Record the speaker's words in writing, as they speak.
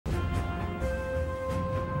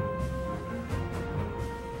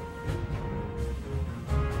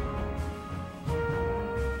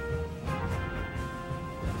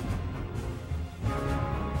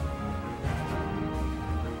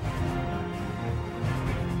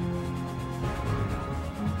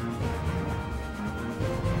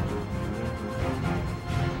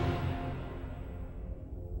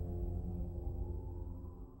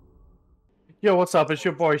Yo, what's up? It's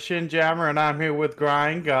your boy Shinjammer, and I'm here with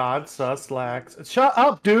Grind God Suslax. Shut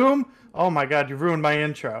up, Doom! Oh my god, you ruined my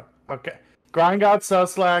intro. Okay. Grind God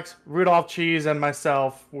Suslax, Rudolph Cheese, and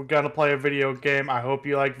myself. We're gonna play a video game. I hope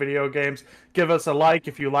you like video games. Give us a like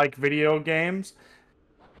if you like video games.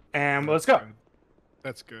 And let's go.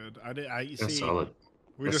 That's good. You That's see, solid.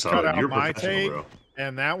 we That's just cut solid. out You're my professional, take, bro.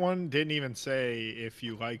 and that one didn't even say if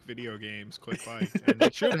you like video games, click like, and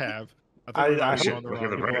it should have. I think we're I going hope on the look at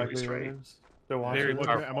the wrong. right. like least, video right? games. They're Very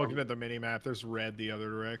watching it. I'm looking at the mini map. There's red the other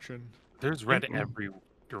direction. There's red every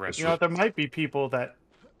direction. You know, there might be people that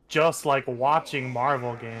just like watching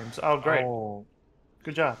Marvel games. Oh, great. Oh,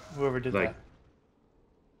 Good job, whoever did Like- that.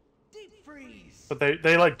 But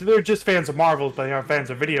they're just fans of Marvels, but they aren't fans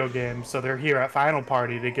of video games, so they're here at Final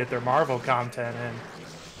Party to get their Marvel content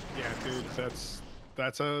in. Yeah, dude,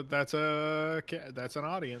 that's an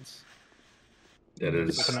audience. That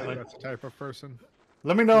is. Definitely. That's the type of person.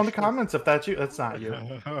 Let me know in the comments if that's you. That's not you.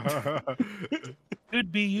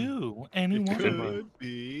 could be you. Anyone. Could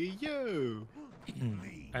be you.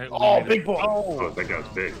 Oh, big boy! Oh, that guy's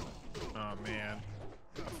big. Oh man,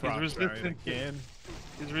 a He's frog giant resistant. again.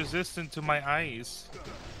 He's resistant to my ice.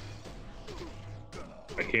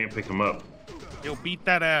 I can't pick him up. You'll beat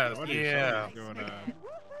that ass. What are you Yeah. doing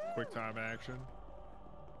a quick time action.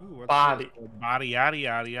 Ooh, what's Body. Body, yaddy,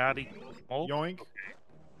 yaddy, yaddy. Oh, this? Yoink.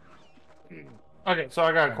 Okay, so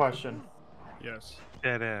I got a question. Yes.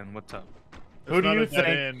 dead end. What's up? Who It's do not you a dead think-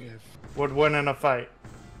 end if- Would win in a fight?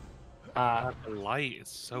 The light is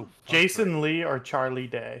so. Jason Lee or Charlie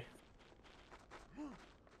Day?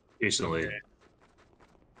 Jason Lee.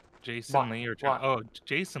 Jason Why? Lee or Why? oh,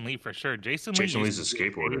 Jason Lee for sure. Jason Lee. Jason used Lee's to a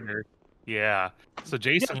be skateboarder. skater. Yeah. So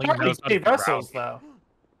Jason Lee Charlie knows how Day to wrestles route. though.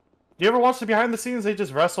 Do you ever watch the behind the scenes? They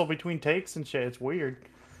just wrestle between takes and shit. It's weird.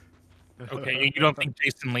 Okay, you don't think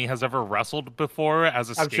Jason Lee has ever wrestled before as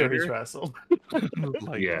a I'm sure skater? he's wrestled.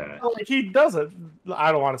 Like, Yeah. Like he does it.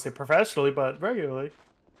 I don't want to say professionally, but regularly.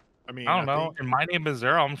 I mean, I don't know. think- In My Name Is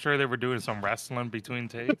Earl, I'm sure they were doing some wrestling between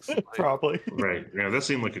takes. Like, Probably. Right. Yeah, that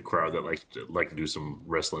seemed like a crowd that like to do some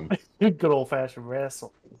wrestling. Good old fashioned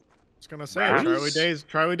wrestle. I was gonna say Nice.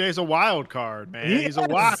 Charlie Day's a wild card, man. He's a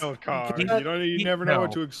Yes! wild card. You never know what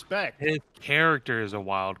No. to expect. His character is a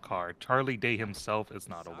wild card. Charlie Day himself is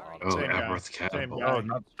not a wild Oh, card. Same guy. Aberth Same Catapult. guy. Oh,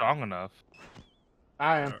 not strong enough.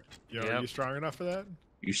 I am. Yo, Yep. are you strong enough for that?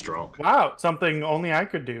 You strong. Wow, something only I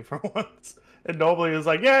could do for once. And nobody was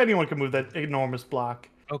like, yeah, anyone can move that enormous block.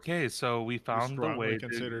 Okay, so we We found the strongly way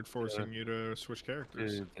considered forcing you to switch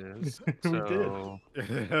characters. to do this. We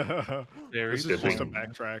did. So, very This is just a cool.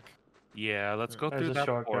 backtrack. Yeah, let's go There's through a that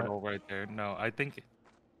shortcut. portal right there. No, I think You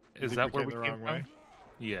is think that where came we the came wrong way? from?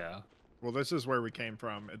 Yeah. Well, this is where we came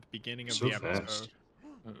from at the beginning of So the episode. fast.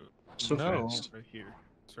 So No. fast. It's right here.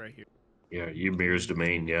 It's right here. Yeah, Ymir's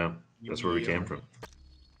domain. Yeah, that's where we came from.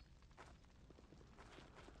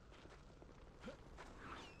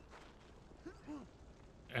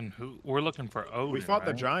 And who we're looking for Odin. We fought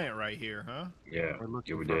the right? giant right here, huh? Yeah, We're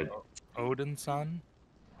looking yeah, we for did. Odin's son.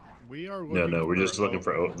 We are No, looking we're just looking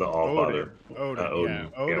for the Allfather. Odin. Odin.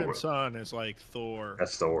 Yeah. Yeah, Odin's son is like Thor,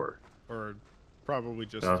 That's Thor. or probably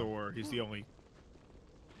just Huh? Thor. He's the only.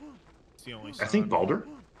 He's the only. I Son. think Balder.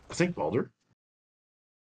 I think Balder.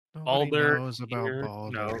 Nobody Balder knows about here.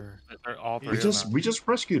 Balder. No, they're all We three. We just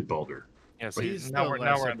rescued Balder. Yeah, but see, he's now the we're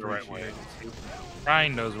less on the right way. appreciated.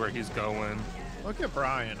 Ryan knows where he's going. Look at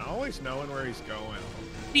Brian, always knowing where he's going.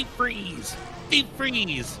 Deep freeze! Deep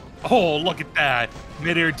freeze! Oh, look at that!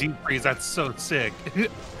 Mid-air deep freeze, that's so sick.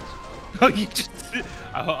 Oh, you just...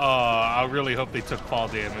 I really hope they took fall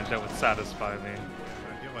damage. That would satisfy me. I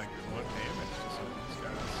feel like one damage to some of these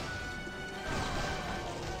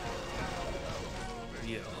guys.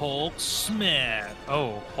 Yeah, Hulk smash!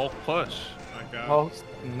 Oh, Hulk push. My God. Oh,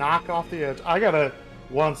 knock off the edge.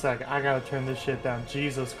 One second. I gotta turn this shit down.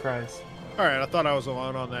 Jesus Christ. All right, I thought I was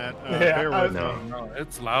alone on that. Yeah, Bear with No. me. No,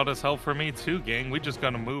 it's loud as hell for me too, gang. We just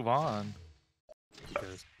gotta move on.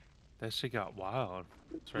 Because that shit got wild.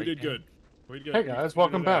 That's We right, did gang? good. We did. Hey we guys, figured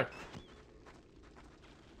welcome it out. back.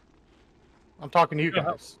 I'm talking to you Yeah,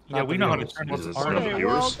 guys. yeah, not we the know how to viewers. turn What's this this, on. number Hey,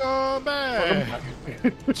 viewers? welcome back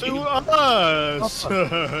to us.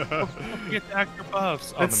 Get the actor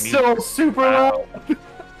buffs on It's the still super loud.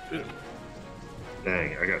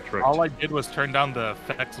 Dang, I got tricked. All I did was turn down the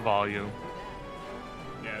effects volume.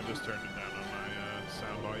 Yeah, I just turned it down on my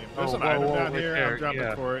sound volume. There's Oh, an whoa, item whoa, down right here. there, I'm jumping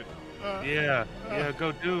yeah. for it. Yeah,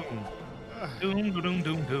 go Doom. Doom, doom,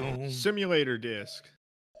 doom, doom. Simulator disc.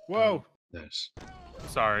 Whoa. Nice.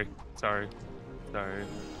 Sorry. I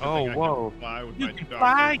Oh, think I whoa. can fly with You my can doctor,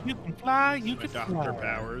 fly, you can fly, you my can doctor fly.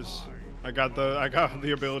 powers. I got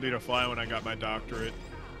the ability to fly when I got my doctorate.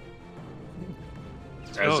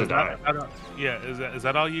 Has to die. Yeah, is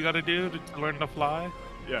that all you got to do to learn to fly?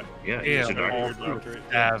 Yeah. Yeah, Yeah, has to die. Your doctorate.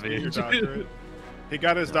 Yeah, get your doctorate. He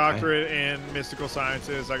got his doctorate in mystical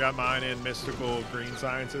sciences. I got mine in mystical green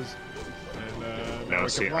sciences. And Now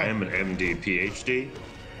see, I am an MD PhD.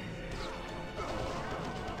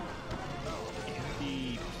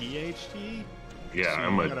 MD PhD? Yeah, So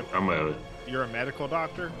I'm a You're a medical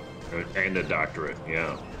doctor? and a doctorate.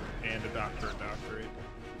 Yeah. And a doctorate.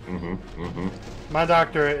 My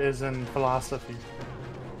doctorate is in philosophy.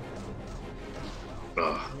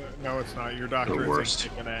 Ugh. No, it's not. Your doctorate's worst.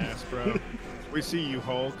 kicking ass, bro. We see you,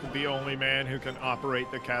 Hulk, the only man who can operate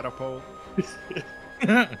the catapult.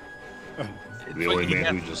 The only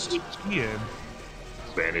man who just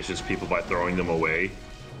banishes people by throwing them away. You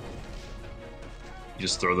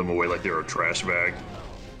just throw them away like they're a trash bag.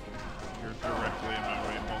 You're directly in my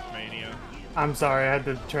way, Hulkmania. I'm sorry, I had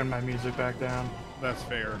to turn my music back down. That's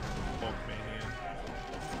fair, Hulkmania.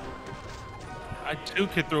 I too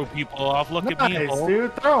could throw people off. Look at me, Nice, Hulk.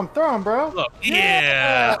 dude. Throw him, bro. Look,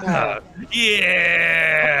 yeah.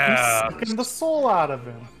 I'm sucking the soul out of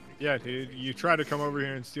him. Yeah, dude, you tried to come over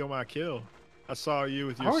here and steal my kill. I saw you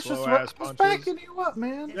with I your was just slow-ass punches. backing you up,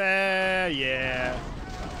 man. Yeah.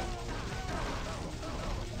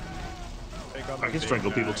 I can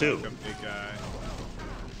strangle people too. Like a big guy.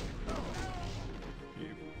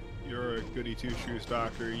 You're a goody two-shoes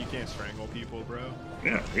doctor. You can't strangle people, bro.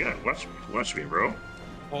 Yeah. Watch me, bro.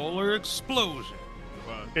 Polar explosion.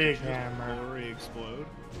 Wow, Big did you just hammer. Polarly explode.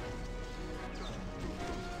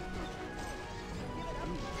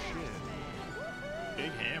 Ooh, shit.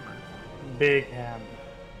 Big hammer. Big hammer.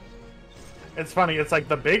 It's funny, it's like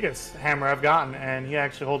the biggest hammer I've gotten, and he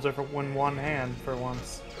actually holds it in one hand for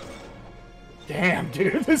once. Damn,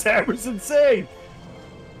 dude, this hammer's insane!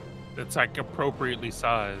 It's like appropriately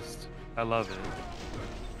sized. I love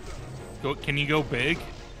it. Can you go big?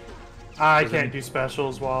 I can't do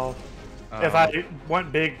specials while... If Oh. I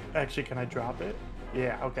went big, actually, can I drop it?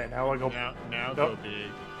 Yeah, okay, now I'll go... Now Go- go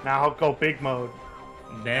big. Now I'll go big mode.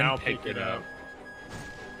 Then Now pick it up.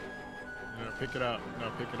 No, pick it up. No,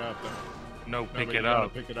 pick it up. Though. No, No, pick but it you gotta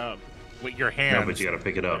up Pick it up. with your No, hands. but you gotta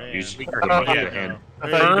pick it up. Man. You just Pick put it it up. on Yeah, the hand. I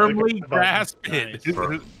thought you could Firmly pick it up. grasp it.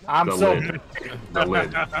 Nice. I'm The so lid. big. The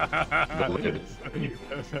lid. The lid.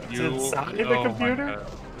 It's inside the my computer?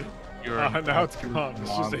 God. You're Now it's gone. It's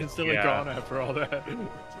just monster. instantly Yeah. gone after all that.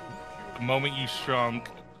 The moment you shrunk.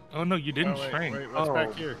 Oh no, you didn't Oh, shrink. wait, what's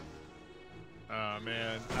back here? Oh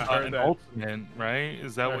man, I heard An that. ultimate, right?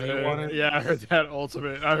 Is that what you wanted? Yeah, I heard that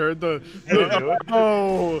ultimate. I heard the didn't do it.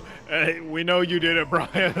 oh, hey, we know you did it,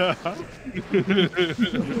 Brian.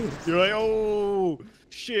 You're like, oh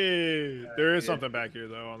shit. There is something back here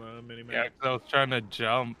though on the mini Yeah, map. 'cause I was trying to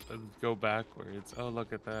jump and go backwards. Oh,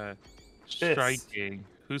 look at that. Striking.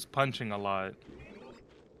 Who's punching a lot?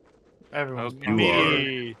 Everyone's Okay.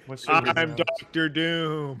 Me. What's your I'm name? Doctor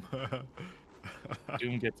Doom.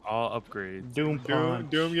 Doom gets all upgrades. Doom punch.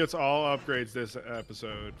 Doom gets all upgrades this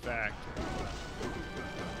episode. Fact.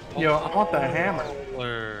 Yo, I want the hammer.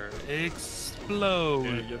 Polar explode.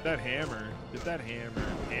 Yeah, get that hammer. Get that hammer.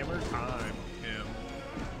 Hammer time. Him.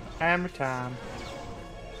 Hammer time.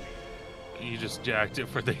 You just jacked it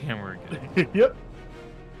for the hammer again. Yep.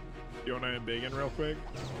 You want to end big in real quick?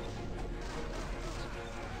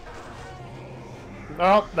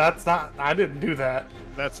 Oh, that's not... I didn't do that.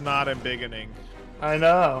 That's not embiggening. I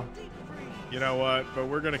know. You know what? But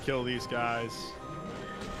we're gonna kill these guys.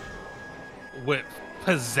 With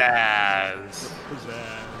pizzazz.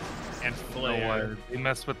 Pizzazz and No flair. way. They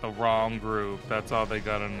messed with the wrong group. That's all they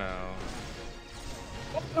gotta know.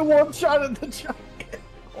 The one shot at the giant.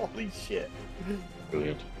 Holy shit.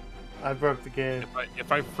 Brilliant. I broke the game.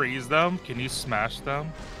 If I freeze them, can you smash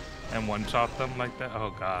them and one-shot them like that?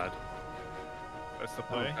 Oh god. That's the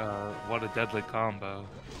play. What a deadly combo.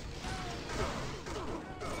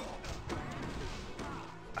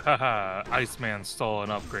 Haha, Iceman stole an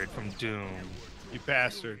upgrade from Doom. You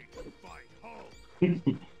bastard. I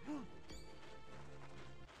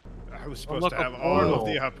was supposed look, to a have all of portal.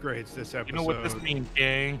 the upgrades this episode. You know what this means,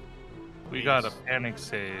 gang? We got a panic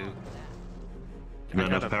save. Not I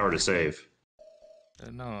enough gotta- power to save.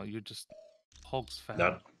 No, you're just Hulk's fat.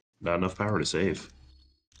 Not enough power to save.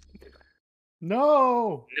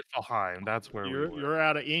 No! Nifelheim, that's where we were. You're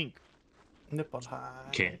out of ink. Nipple high.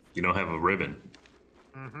 Can't. You don't have a ribbon.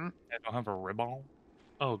 Mm-hmm. I don't have a ribbon.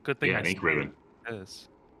 Oh, good thing Yeah, I an ink saved ribbon. this.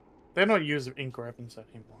 They don't use ink weapons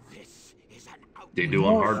anymore. This is an They do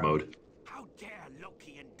on hard mode. How dare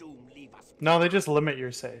Loki and Doom leave us? No, they just limit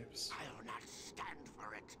your saves. I'll not stand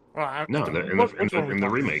for it. Well, No, in the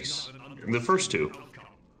remakes, in the first two.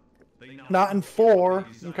 Not in 4.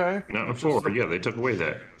 Okay. Not in 4. Yeah, they took away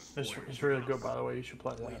that. It's really good, by the way. You should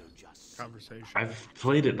play that. Conversation. I've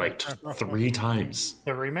played it like 3 times.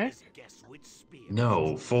 The remake?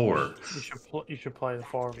 No, 4. You should play the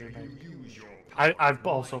 4 remake. I've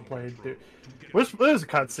also played. There's a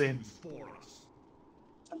cutscene.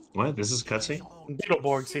 What? This is cutscene?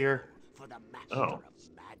 Beetleborg's here. Oh.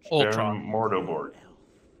 Ultron. Mordoborg.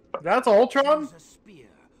 That's Ultron?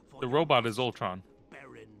 The robot is Ultron.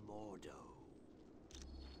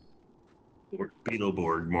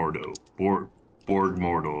 Beetleborg Mordo. Borg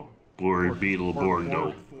Mordo. Borg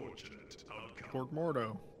Beetleborg. Borg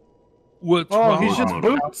Mordo. What's Oh, wrong he's just with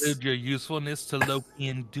boots. with your usefulness to Loki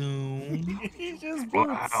and Doom? He's just boots.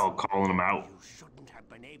 Wow, calling him out. You shouldn't have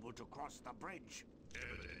been able to cross the bridge.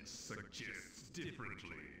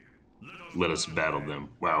 Let us battle them.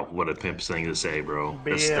 Wow, what a pimp thing to say, bro.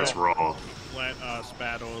 That's raw. Let us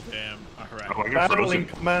battle them. Alright. Oh, I got Battling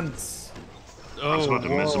frozen. commence. I was about to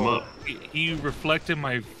mess him up. He reflected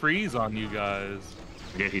my freeze on you guys.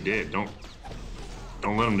 Yeah, he did. Don't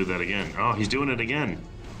let him do that again. Oh, he's doing it again.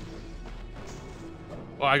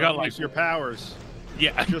 Well, I got like Use your powers.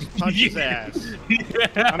 yeah. Just punch his ass.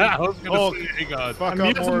 Yeah, I was gonna Hulk, say, God. Fuck I'm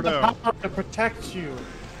up using the Mordo. power to protect you.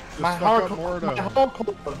 Just My fuck Hulk, up Mordo. my Hulk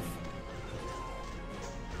glove.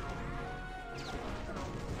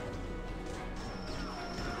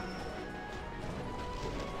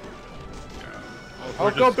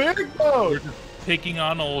 Hulk just- big We're mode. just picking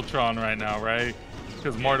on Ultron right now, right?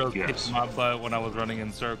 Because Mordo's Yes. kicking my butt when I was running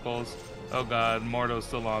in circles. Oh God, Mordo's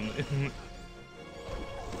still on.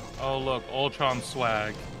 Oh look, Ultron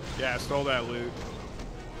swag. Yeah, I stole that loot.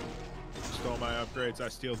 Stole my upgrades. I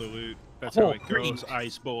steal the loot. That's how it goes,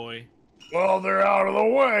 Ice Boy. Well, they're out of the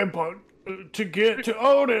way, but to get to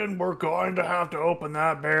Odin, we're going to have to open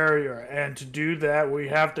that barrier. And to do that, we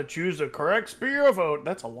have to choose the correct spear of Odin.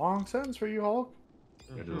 That's a long sentence for you, Hulk.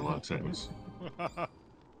 That is a long sentence.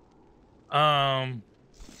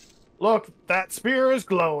 Look, that spear is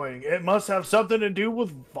glowing. It must have something to do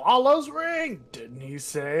with Vala's ring. Didn't he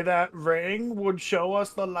say that ring would show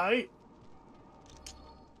us the light?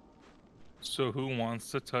 So who wants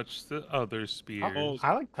to touch the other spears? Oh,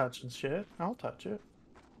 I like touching shit. I'll touch it.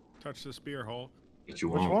 touch the spear hole. But you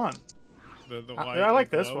Which won't. one? The Yeah, I like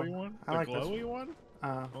the this glowy one. The I like this glowy one?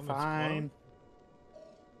 One that's Fine.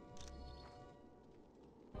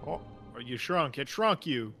 Oh. Oh, you shrunk. It shrunk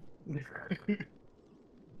you.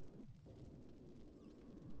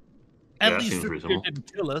 At that least seems the reasonable. spear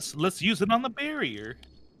didn't kill us. Let's use it on the barrier.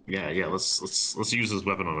 Yeah. Let's use this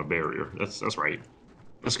weapon on a barrier. That's right.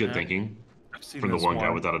 That's good Yeah. thinking I've seen from the this one guy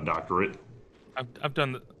without a doctorate. I've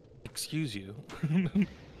done the. Excuse you.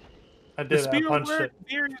 I The did. I spear punched word it.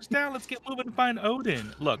 barriers down. Let's get moving and find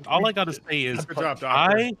Odin. Look, all I gotta say is Good job,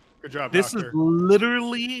 Doctor. Good job, This Doctor. is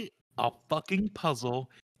literally a fucking puzzle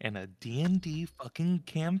in a D&D fucking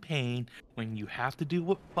campaign when you have to deal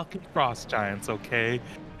with fucking frost giants, okay?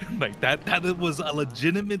 Like that was a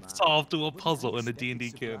legitimate solve to a puzzle in a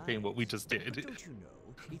D&D campaign, what we just did. Don't you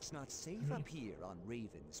know, it's not safe up here on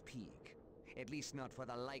Raven's Peak. At least not for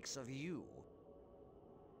the likes of you.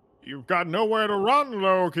 You've got nowhere to run,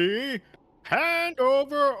 Loki. Hand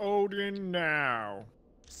over Odin now.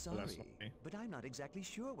 Sorry, that's funny. but I'm not exactly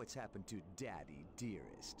sure what's happened to Daddy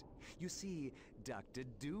Dearest. You see, Dr.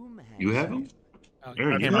 Doom has... You have him? Oh,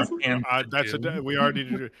 Aaron, yeah, you my have him? hands That's do. we already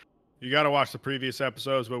did. You got to watch the previous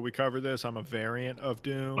episodes where we cover this. I'm a variant of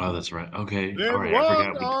Doom. Oh, that's right. Okay. Then All right. I what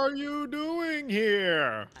forgot. are you doing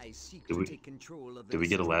here? I seek Did to we- take control of did we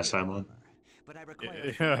get a last time on? But I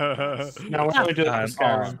require No, we only did it this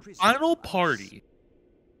time. Final party.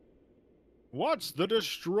 What's the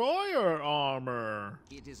destroyer armor?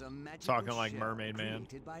 It is a magical Talking like shell Mermaid Man.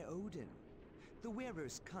 created by Odin. The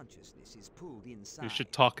wearer's consciousness is pulled inside. You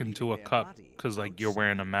should talk into leaving a their cup, body because like you're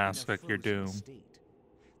wearing a mask in a like you're frozen Doom. state.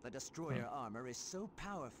 The destroyer armor is so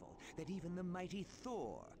powerful that even the mighty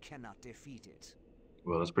Thor cannot defeat it.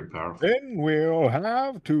 Well, that's pretty powerful. Then we'll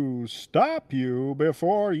have to stop you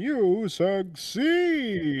before you succeed.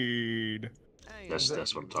 I That's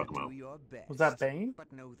invite what I'm you to talking do about. your best, Was that Bane?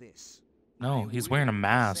 But know this. No, I he's will wearing a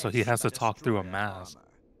mask, so he has to possess talk the through a destroyer mask.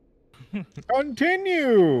 armor.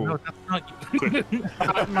 Continue. No, that's not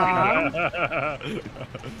you.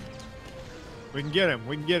 We can get him.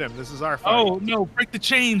 We can get him. This is our fight. Oh no! Break the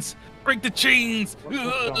chains! Break the chains!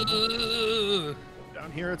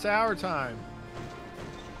 Down here, it's our time.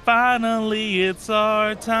 Finally, it's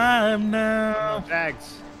our time now.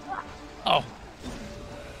 Jags. Oh.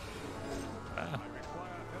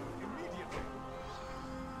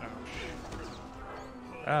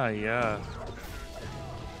 Ah, yeah.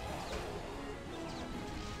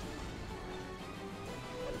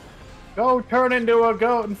 Go turn into a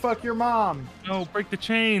goat and fuck your mom. No, break the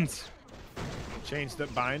chains. Chains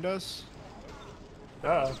that bind us.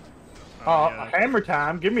 Oh, yeah. hammer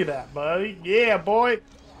time. Give me that, buddy. Yeah, boy.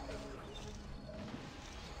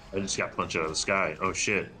 I just got punched out of the sky. Oh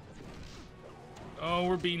shit. Oh,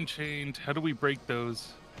 we're being chained. How do we break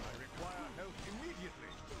those?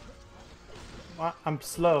 I'm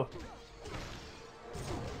slow.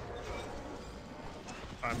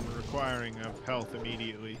 I'm requiring of health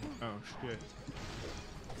immediately. Oh shit.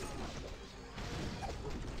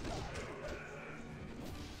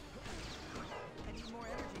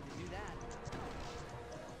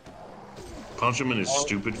 Punch him in his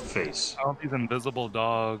stupid face. Oh, these invisible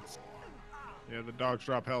dogs. Yeah, the dogs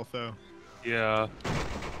drop health though. Yeah.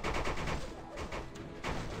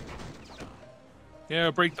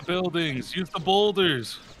 Yeah, break the buildings. Use the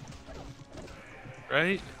boulders.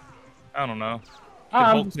 Right? I don't know.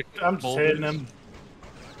 I'm just hitting him.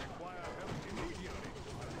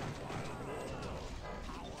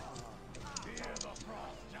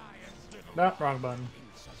 No, wrong button.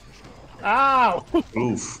 Ow!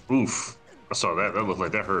 Oof, oof. I saw that. That looked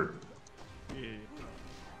like that hurt. Yeah.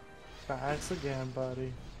 Thanks again,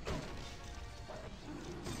 buddy.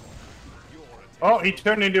 Oh, he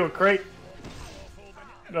turned into a crate.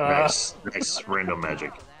 Nice, nice random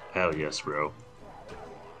magic. Hell yes, bro.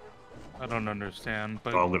 I don't understand,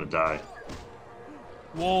 but Oh, I'm gonna die.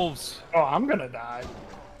 wolves. Oh, I'm gonna die.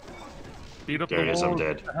 Beat up There the it is, wolves. I'm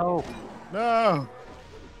dead. Help. No.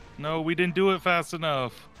 No, we didn't do it fast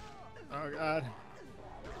enough. Oh god.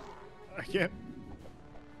 I can't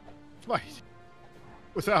fight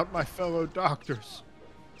without my fellow doctors.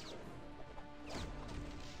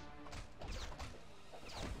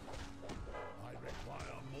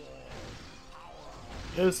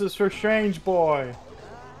 This is for Strange Boy.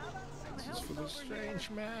 This is for the strange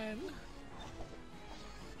man.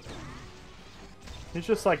 He's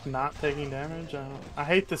just like not taking damage. I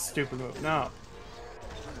hate this stupid move. No.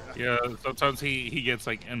 Yeah, sometimes he gets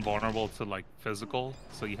like invulnerable to like physical,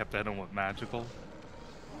 so you have to hit him with magical.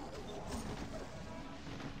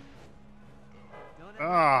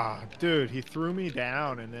 Ah, dude, he threw me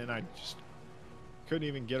down and then I just couldn't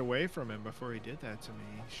even get away from him before he did that to me.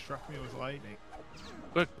 He struck me with lightning.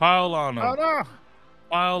 Quick, pile on him. Oh no!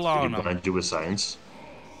 Pile Did on he him. blind you with science?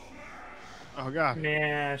 Oh god.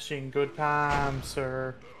 Smashing good time,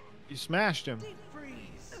 sir. You smashed him.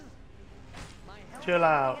 Chill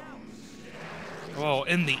out. Oh,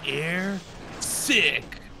 in the air? Sick.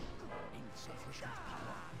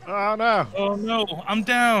 Oh no! Oh no, I'm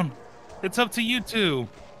down. It's up to you two.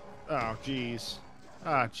 Oh jeez.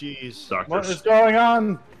 Ah jeez. What is Doctors. going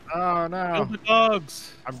on? Oh Kill no! the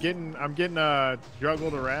dogs. I'm getting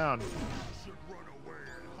juggled around.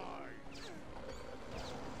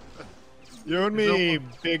 You and me,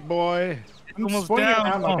 big boy. I'm almost swinging down.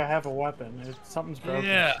 around like Oh. I have a weapon. Something's broken.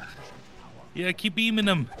 Yeah. Yeah, keep beaming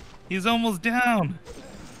him. He's almost down.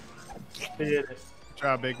 He did it. Good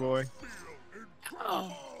job, big boy.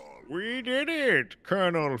 We did it,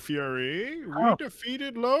 Colonel Fury. We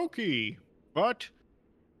defeated Loki. But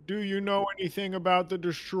do you know anything about the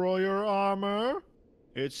destroyer armor?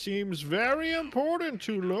 It seems very important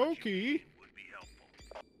to Loki.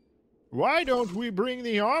 Why don't we bring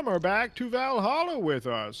the armor back to Valhalla with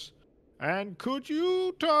us? And could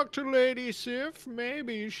you talk to Lady Sif?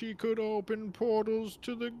 Maybe she could open portals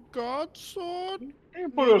to the God Sword? You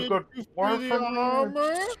put a Needed good to word free for the me.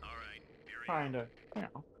 armor? Kinda. You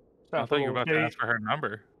know. I thought you were about to ask for her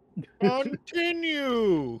number.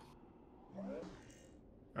 Continue.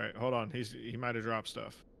 All right, hold on. He might have dropped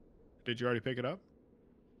stuff. Did you already pick it up?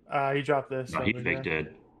 He dropped this. No, he over faked here.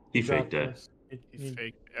 dead. He faked dropped dead. this. He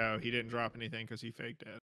faked. Oh, he didn't drop anything because he faked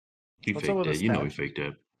it. He What's up faked with dead. the You know he statue? faked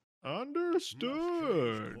dead.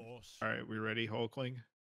 Understood. All right, we ready, Hulkling?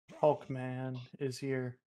 Hulk man is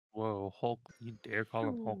here. Whoa, Hulk! You dare call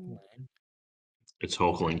him Hulk? Man? It's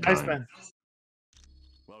Hulkling Nice time. man.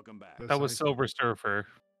 Welcome back. That's That was nice. Silver Surfer,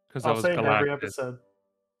 because that I'll was say it in every Galactus. episode.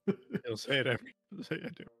 He'll say it every. Say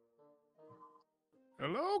it too.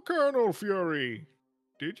 Hello, Colonel Fury.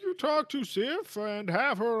 Did you talk to Sif and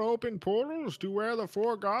have her open portals to where the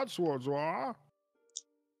 4 God Swords are?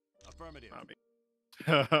 Affirmative. Not me.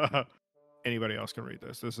 Anybody else can read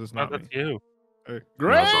this. This is Oh, not me. that's you.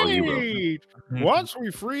 That's all you, bro. Great! Once we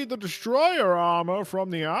free the destroyer armor from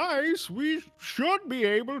the ice, we should be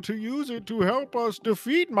able to use it to help us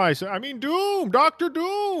defeat Doom! Dr.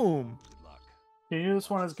 Doom! Good luck. Can you use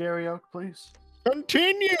one as Gary Oak, please?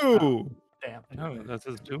 Continue! Damn. No, that's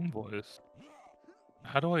his Doom voice.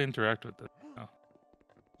 How do I interact with this? Oh.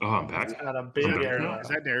 Oh, I'm back. It's got a big Okay. arrow. Is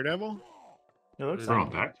that Daredevil? It looks We're like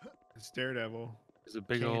on back. It's Daredevil. There's a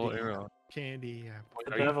big old arrow. Candy apple.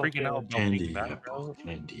 The Are you devil freaking out kid. about Candy being that, apple. bro?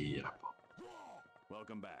 Candy apple.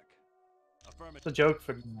 Welcome back. It's Affirmative. a joke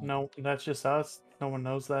for no. That's just us. No one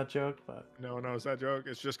knows that joke, but No one knows that joke.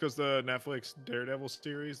 It's just because the Netflix Daredevil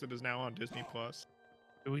series that is now on Disney Plus.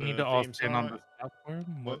 Do we The need to all theme stand on song- this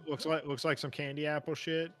platform? What? Looks like some candy apple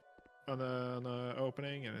shit on the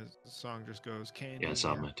opening, and the song just goes candy. Yeah, it's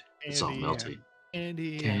all apple, melty. It's all candy melty. apple,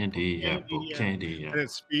 Candy, Candy apple, apple. apple. Candy And apple.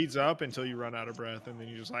 it speeds up until you run out of breath, and then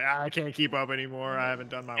you're just like, I can't keep up anymore. I haven't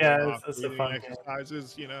done my Yeah, warm-up it's a breathing fun game.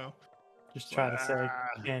 exercises, you know. just try to say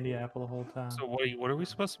Ah. candy apple the whole time. So what are we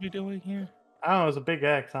supposed to be doing here? I don't know. There's a big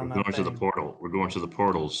X on We're that going to the thing. portal. We're going to the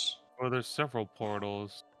portals. Well, there's several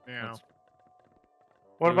portals. Yeah. That's-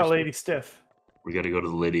 What we were about supposed- Lady Stiff? We got to go to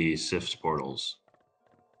the Lady Sif's portals.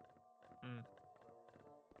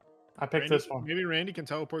 I picked Randy, this one. maybe Randy can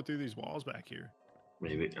teleport through these walls back here.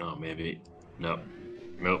 Maybe. Oh, maybe. Nope.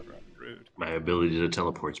 Nope. Rude. My ability to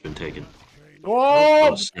teleport's been taken.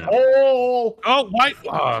 Oh, snap. oh! Oh, why?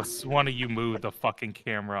 Oh, one of you moved the fucking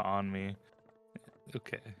camera on me.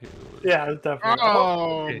 Okay. Yeah, it's definitely.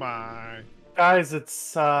 Oh okay. my! Guys,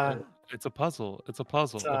 it's It's a puzzle. It's a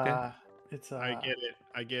puzzle. Okay. it's I get it.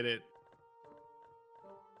 I get it.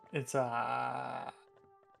 It's I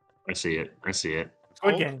see it. I see it.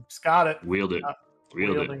 Squid Oh. Games. Got it. Wield it.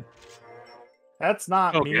 Wield it. Wielding. That's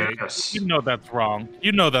not me. Okay. Yes. You know that's wrong.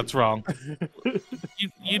 You know that's wrong.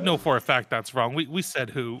 You know for a fact that's wrong. We said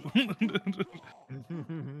who.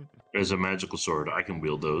 There's a magical sword. I can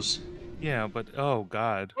wield those. Yeah, but oh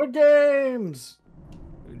god. Squid Games.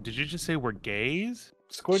 Did you just say we're gays?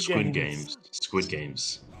 Squid Games. Games. Squid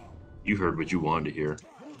Games. You heard what you wanted to hear.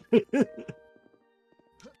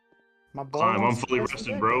 My boy Climb. I'm wants to fully play some rested,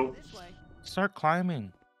 games. bro. Start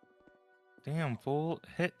climbing. Damn fool.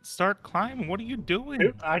 Start climbing. What are you doing?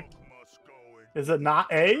 Dude, is it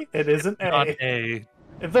not A? It isn't A. Not A.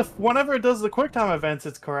 If whenever it does the QuickTime events,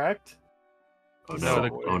 it's correct. Oh No, no.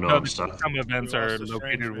 the- Oh no. No, I'm the stuck. some events We are lost the strange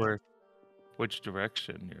located man. where which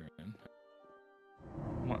direction you're in.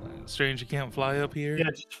 What, strange you can't fly up here? Yeah,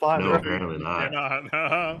 just fly. No, bro. apparently not.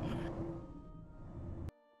 No.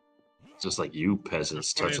 Just like you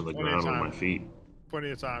peasants Plenty- touching the plenty of ground with time. my feet.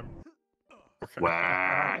 Plenty of time.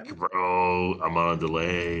 Whack, bro. I'm on a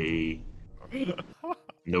delay.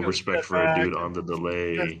 No respect for a dude on the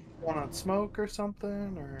delay. Want to smoke or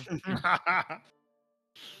something? Or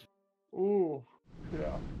ooh,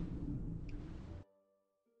 yeah.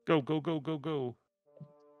 Go, go, go, go, go.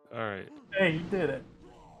 All right. Hey, you did it.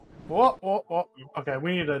 Whoa, whoa, whoa. Okay,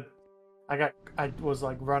 we need to. I was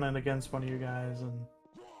like running against one of you guys, and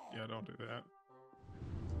Yeah, don't do that.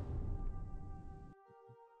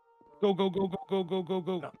 Go, go, go, go, go, go, go,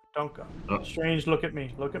 go. no, don't go. Oh. Strange, look at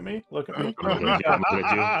me. Look at me. Look at me. I'm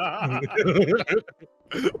looking at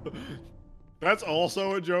you. That's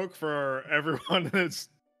also a joke for everyone that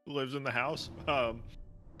lives in the house.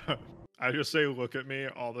 I just say "look at me"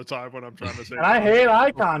 all the time when I'm trying to say. And I hate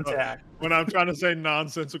eye contact. When I'm trying to say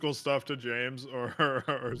nonsensical stuff to James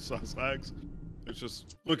or Sussex. It's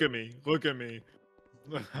just look at me, look at me.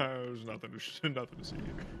 There's nothing to see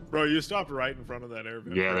here. Bro, you stopped right in front of that air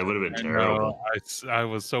vent. Yeah, that would have been I terrible. know, I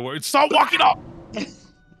was so worried. Stop walking up!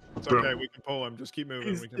 It's okay, we can pull him. Just keep moving.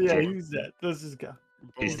 He's, We can yeah, pull him. he's dead. Let's just go.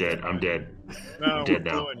 Pull He's him. dead. I'm dead. No, I'm dead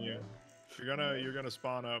we're now. pulling you. You're gonna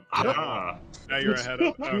spawn up. Ah, Now you're ahead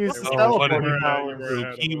of. Okay, He's well, Oh, what teleporting we're ahead- powers. we're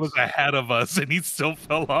ahead of He was us. ahead of us and he still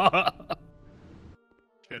fell off.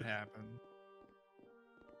 Shit happened.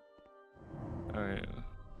 All right.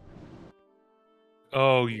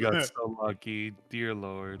 Oh, you got so lucky, dear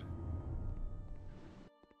Lord.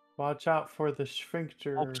 Watch out for the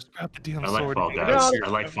sphincter. Oh, just grab the damn I like sword. Fall Get Guys. out. I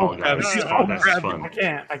like Fall grab Guys. it. Fall Guys is Grab it. I fun.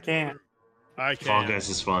 can't. I can't. I Fall can't. Guys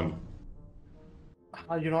is fun.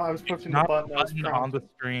 You know, I was It's pushing the not the button. I was button trying on the to-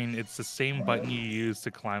 screen. It's the same button you use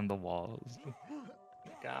to climb the walls.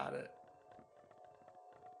 Got it.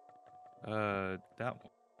 That one.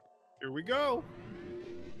 Here we go.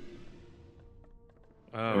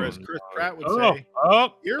 Oh, Or as Chris Pratt would oh, say,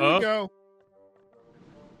 oh, "Here oh, we go."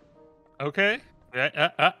 Okay.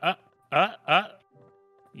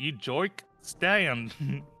 You joik. Stand.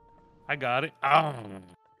 I got it. Oh.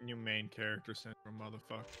 You main character syndrome,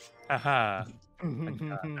 motherfucker. Haha.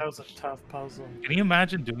 That was a tough puzzle. Can you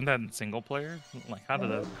imagine doing that in single player? Like, how did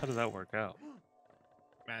that work out?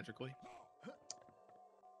 Magically.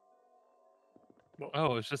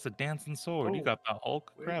 Oh, it's just a dancing sword. You Oh. got the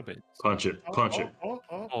Hulk. Grab it. Punch it. Punch it.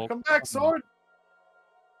 Oh, Come back, sword.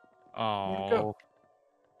 Oh.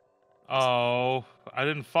 Oh, I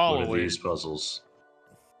didn't follow One of it. these puzzles.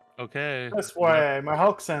 Okay. This way. My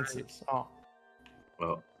Hulk senses. Oh,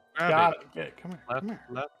 Well, Grab got it. it. Get it. Come here. Left, Come here.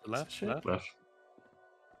 left, left, Shit. left. left.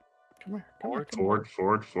 Come here. Come here.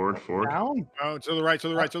 Forward. Down. Oh, to the right, to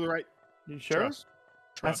the right, to the right. You sure? Trust.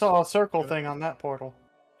 I saw a circle thing on that portal.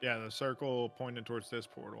 Yeah, the circle pointed towards this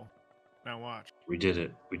portal. Now watch. We did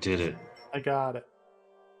it. We did it. I got it.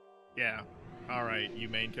 Yeah. All right, you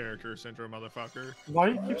main character syndrome motherfucker. Why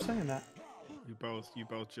do you keep saying that? You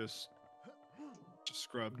both just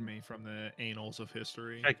scrubbed me from the annals of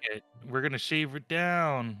history. Check it. We're gonna shave it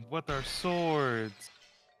down with our swords.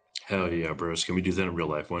 Hell yeah, bros. Can we do that in real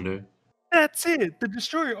life one day? That's it. The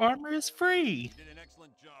destroyer armor is free. Did an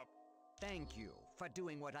excellent job. Thank you for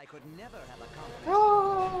doing what I could never have accomplished.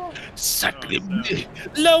 Oh, Suck Oh, it.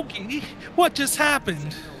 no. Loki, what just happened?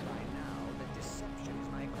 By now, the deception is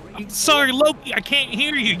my I'm greatest sorry, Loki. I can't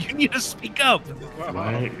hear you. You need to speak up.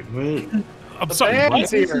 Why? What? I'm The sorry. band-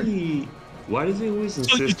 Why What? does he always So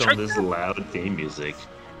you insist on tricked this him? loud theme music?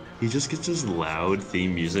 He just gets this loud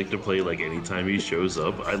theme music to play like anytime he shows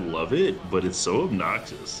up. I love it, but it's so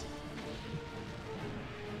obnoxious.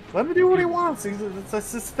 let him do what he wants.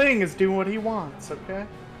 That's his thing, is doing what he wants, okay?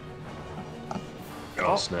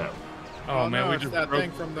 Oh snap! Oh, man, no, we it's just that broke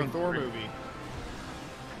thing from the thing Thor free. movie.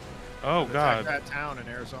 Oh Attack God. that town in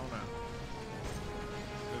Arizona.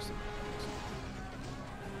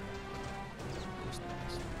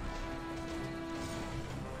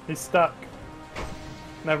 He's stuck.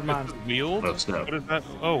 Never mind. Wheeled? Oh snap! What is that?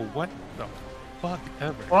 Oh, what the fuck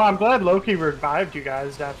ever? Well, I'm glad Loki revived you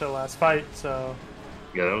guys after the last fight, so...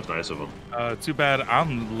 Yeah, that was nice of him. Too bad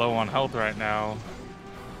I'm low on health right now.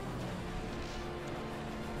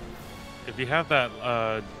 If you have that,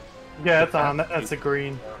 Yeah, it's on. That's a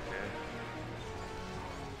green.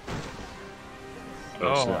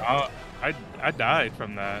 Oh, snap. I died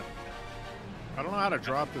from that. I don't know how to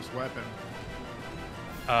drop this weapon.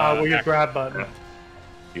 With your Act- grab button.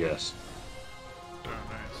 Yes. Oh,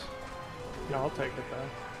 nice. Yeah, I'll take it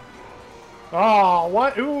though. Oh,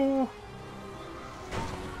 what? Ooh!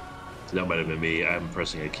 That might have been me. I'm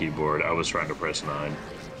pressing a keyboard. I was trying to press 9.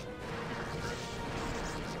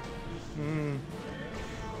 Hmm.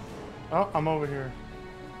 Oh, I'm over here.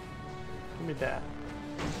 Give me that.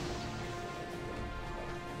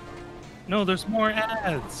 No, there's more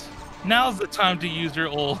ads. Now's the time to use your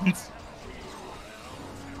ults.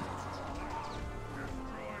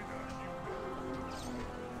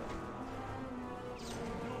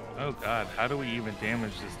 Oh God, how do we even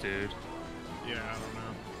damage this dude? Yeah, I don't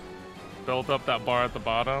know. Build up that bar at the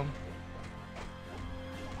bottom.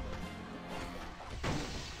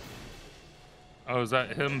 Oh, is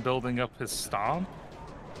that him building up his stomp?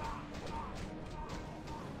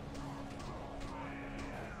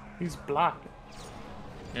 He's blocking.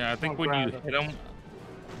 Yeah, I think I'll when you grab hit him.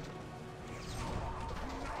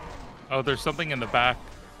 Oh, there's something in the back.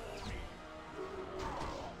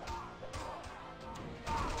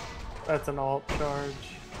 That's an alt charge.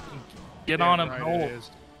 Get Yeah, on him, right, Noel. it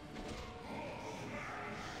is.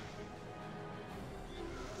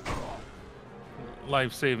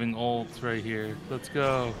 Life-saving ults right here. Let's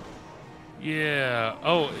go. Yeah.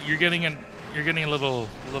 Oh, you're getting a little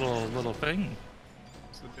thing.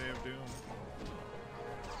 It's the Day of Doom.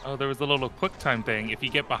 Oh, there was a little quick time thing. If you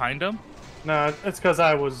get behind him, No, it's because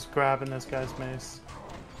I was grabbing this guy's mace.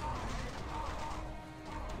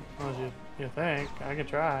 Well, you think? I can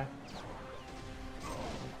try.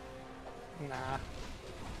 Nah.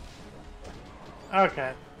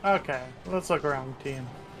 Okay. Okay. Let's look around, team.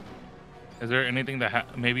 is there anything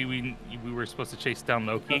that maybe we were supposed to chase down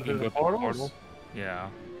Loki Go through and the go through the portals? portal? Yeah.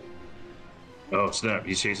 Oh snap!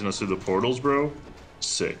 He's chasing us through the portals, bro.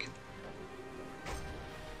 Sick.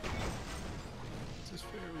 This is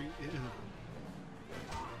very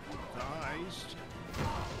ill-advised.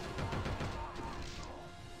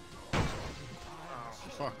 Oh,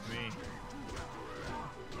 fuck me.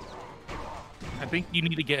 I think you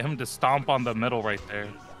need to get him to stomp on the middle right there.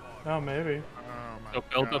 Oh, maybe. Oh my So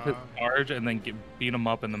build up his God. charge and then beat him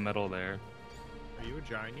up in the middle there. Are you a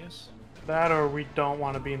genius? That or we don't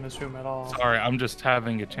want to be in this room at all. Sorry, I'm just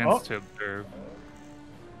having a chance Oh. to observe.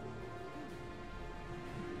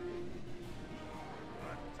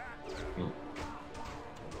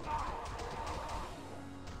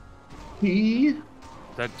 Does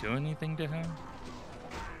that do anything to him?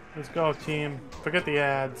 Let's go, team. Forget the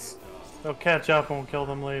ads. They'll catch up and we'll kill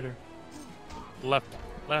them later. Left.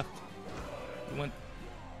 He went.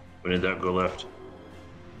 When did that go left?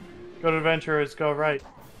 Go to adventurers, go right. So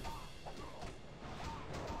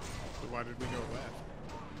why did we go left?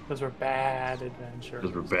 Because we're bad adventurers.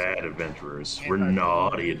 Because we're bad adventurers. We're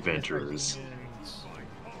naughty adventurers.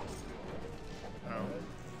 Oh. I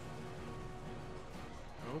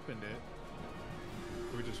opened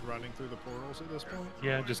it. Are we just running through the portals at this point?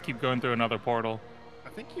 Yeah, just keep going through another portal. I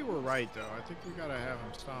think you were right, though. I think we gotta have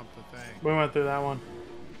him stomp the thing. We went through that one.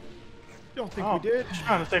 Don't think Oh, we did. he's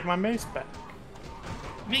trying to take my mace back.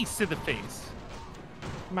 Mace to the face.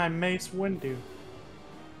 My mace window.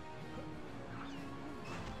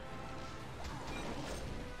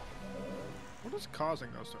 What is causing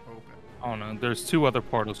those to open? Oh no, there's 2 other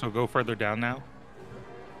portals, so go further down now.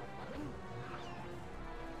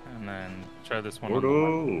 And then try this one on the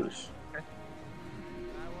left. Portals.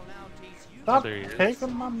 Stop there he is.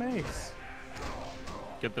 taking my mace.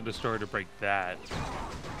 Get the destroyer to break that.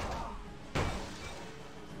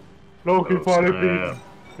 Loki Oh, finally snap.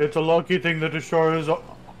 beat. It's a lucky thing the destroyer's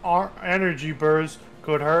energy burst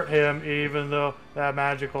could hurt him, even though that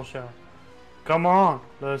magical shell. Come on,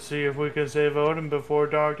 let's see if we can save Odin before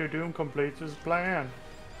Doctor Doom completes his plan.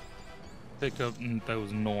 Pick up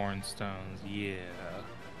those Norn stones, yeah.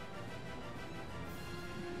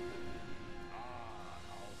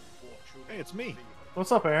 Hey, it's me.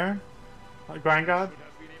 What's up, Aaron? Grind God?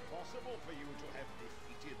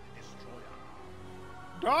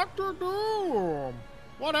 Dr. Doom!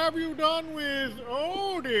 What have you done with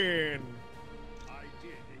Odin? I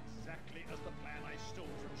did exactly as the plan I stole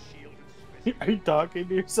from S.H.I.E.L.D. and Smith. Are you talking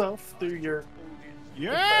to yourself through your...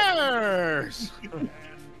 Yes! And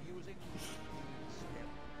using spells,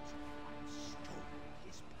 stole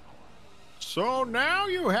his power. So now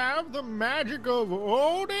you have the magic of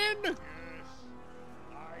Odin? Yes,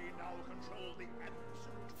 I now control the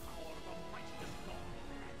absolute power of the mightiest god on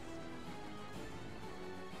earth.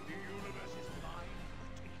 The universe is mine,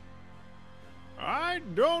 I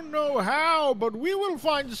don't know how, but we will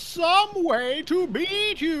find some way to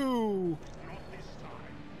beat you. not this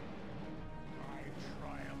time. My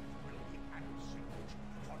triumph will be absolute,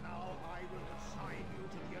 for now I will consign you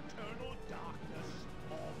to the eternal darkness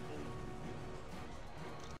of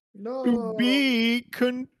No! To be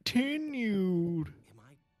continued. Am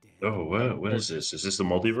I dead? Oh, what is this? Is this the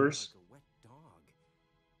multiverse? Like a wet dog.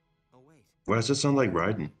 Oh wait. Why does it sound like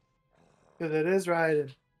Raiden? Because it is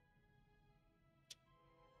riding.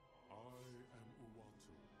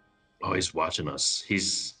 Oh, he's watching us.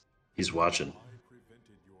 He's watching.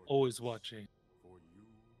 Always watching.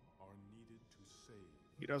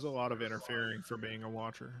 He does a lot of interfering for being a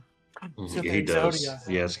watcher. So He thanks, does. Zodiac.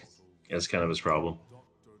 Yes, that's kind of his problem.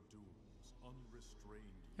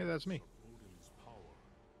 Hey, that's me.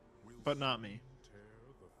 But not me.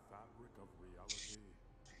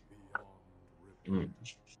 Mm.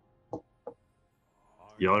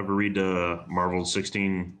 Y'all ever read Marvel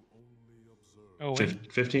 16, Oh,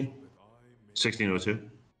 15? 1602?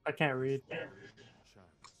 I can't read.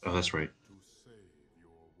 Oh, that's right.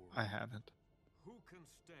 I haven't. Who can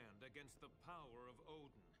stand against the power of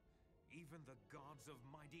Odin? Even the gods of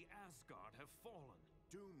mighty Asgard have fallen.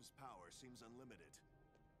 Doom's power seems unlimited,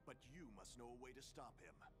 but you must know a way to stop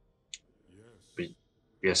him. But,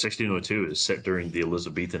 yeah, 1602 is set during the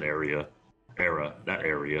Elizabethan era. Not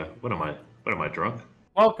area. What am I drunk?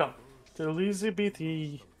 Welcome to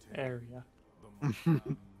Elizabethan area.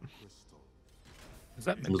 is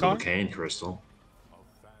that Little Midgard? cane crystal.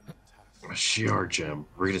 A Shi'ar gem.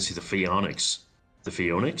 We're gonna see the Phoenix. The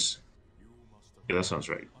Phoenix? Yeah, that sounds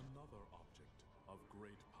right. Another object of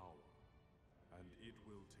great power, and it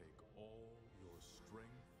will take all your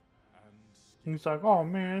strength and He's like, oh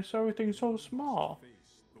man, it's everything's so small.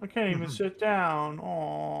 I can't even sit down.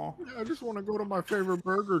 Aw. I just want to go to my favorite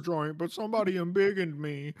burger joint, but somebody embiggened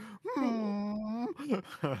me.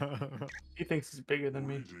 He thinks he's bigger than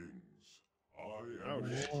me. I Oh, am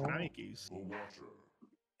shnikes. the Watcher.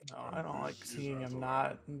 No, I don't like seeing him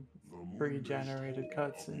not pre-generated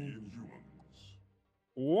cutscene.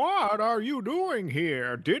 What are you doing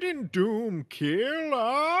here? Didn't Doom kill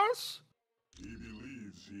us? He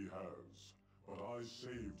believes he has, but I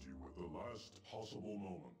saved you at the last possible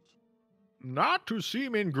moment. Not to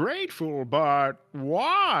seem ingrateful, but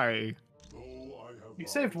why? Though I have You not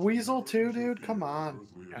saved Weasel too, experienced dude? the Come on.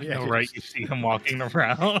 earthly I know, Yeah, right? You see him walking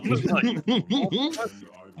around. Like,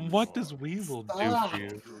 what does Weasel do Stop. for you?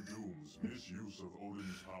 Dr. Doom's misuse of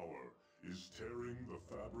Odin's power is tearing the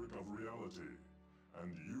fabric of reality,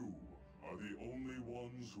 and you are the only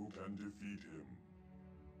ones who can defeat him.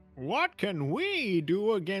 What can we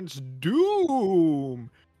do against Doom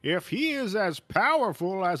if he is as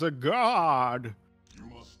powerful as a god? You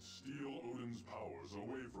must steal Odin's powers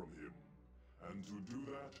away from him, and to do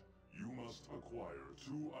that, you must acquire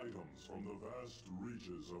 2 items from the vast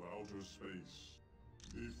reaches of outer space.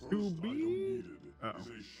 The first item needed is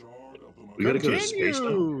a shard of the We gotta go to space now?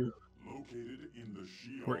 Continue. located in the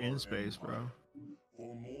S.H.I.E.L.D. We're in space, bro. Empire.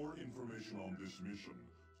 For more information on this mission,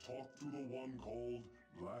 talk to the one called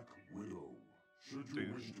Black Widow. Should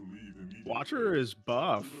you wish to leave immediately, Watcher is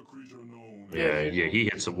buff. visit a creature known as Yeah, he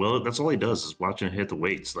hits it. Well, that's all he does is watch him hit the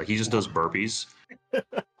weights. Like he just does burpees. You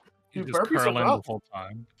Dude, just burpees are curling the rough. whole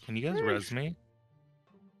time. Can you guys res me?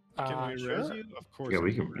 Can we res Sure. you? Of course. Yeah, we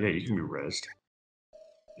we can. res Yeah, you can be rezzed.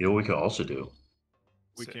 You know what we can also do?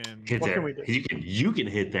 We can. Hit What that. can we do? You can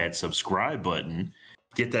hit that subscribe button.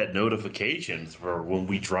 Get that notifications for when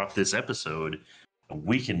we drop this episode.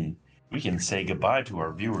 We can say goodbye to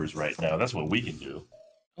our viewers right now. That's what we can do.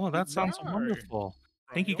 Oh, that sounds Goodbye. wonderful.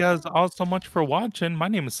 From Thank you your- guys all so much for watching. My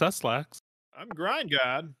name is S.W.O.R.D. I'm Grind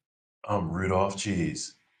God. I'm Rudolph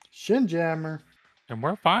Cheese. Shin Jammer. And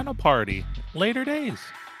we're Final Party. Later days.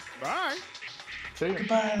 Bye. See ya.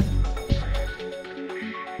 Goodbye.